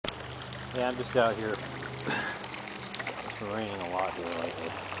Yeah, I'm just out here. It's been raining a lot here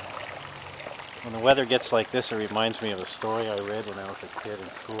lately. When the weather gets like this, it reminds me of a story I read when I was a kid in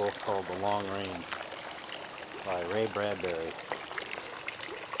school called The Long Range by Bradbury. It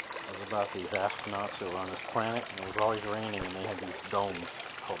was about these astronauts who were on this planet, and it was always raining, and they had these domes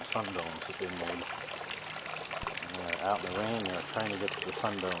called sun domes that they made. And they were out in the rain, they were trying to get to the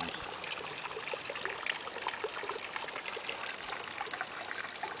sun domes.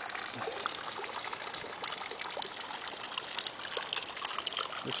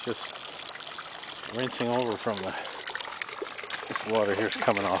 It's just rinsing over from this water here's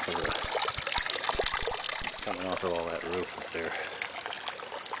coming off of it's coming off of all that roof up there.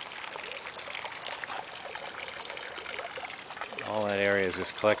 All that area is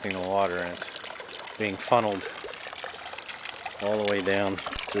just collecting the water, and it's being funneled all the way down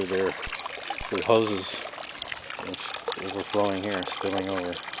through there, through hoses. And it's overflowing here and spilling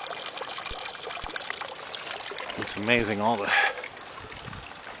over. It's amazing all the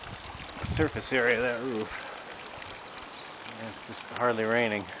surface area of that roof. And it's just hardly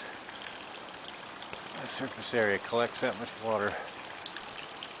raining. The surface area collects that much water.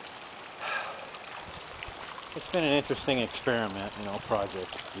 It's been an interesting experiment,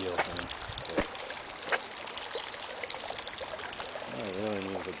 project deal thing. But it really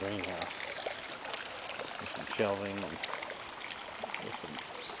needs a greenhouse. With some shelving and with some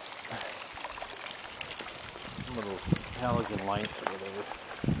little halogen lights or whatever.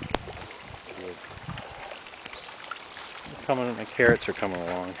 My carrots are coming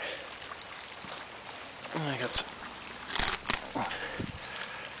along. I got some. I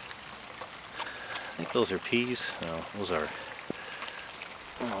think those are peas. No, those are.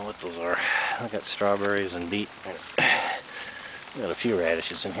 I don't know what those are. I got strawberries and beet. I got a few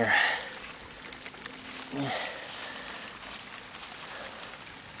radishes in here.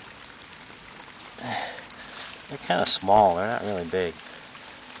 They're kind of small. They're not really big.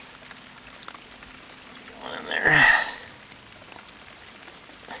 One in there.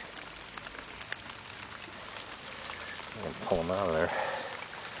 Pull them out of there.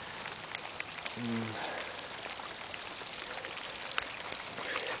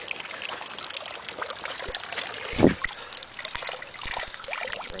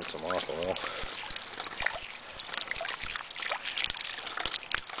 Rinse them off a little.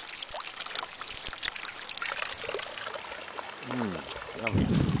 Yummy.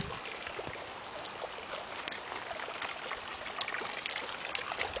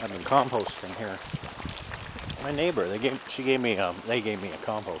 I've been composting here. My neighbor, they gave me a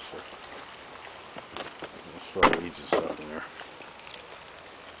composter. Store weeds and stuff in there.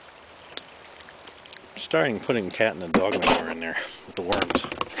 I'm starting putting cat and dog manure in there with the worms.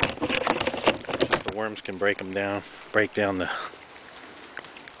 The worms can break down the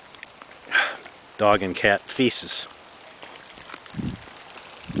dog and cat feces.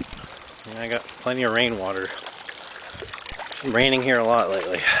 And I got plenty of rainwater. It's been raining here a lot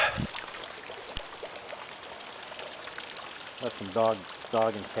lately. Got some dog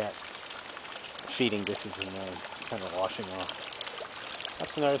and cat feeding dishes in there, kind of washing off.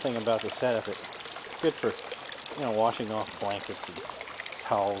 That's another thing about the setup. It's good for, washing off blankets and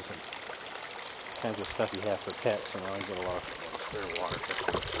towels and kinds of stuff you have for pets. You get a lot of spare water.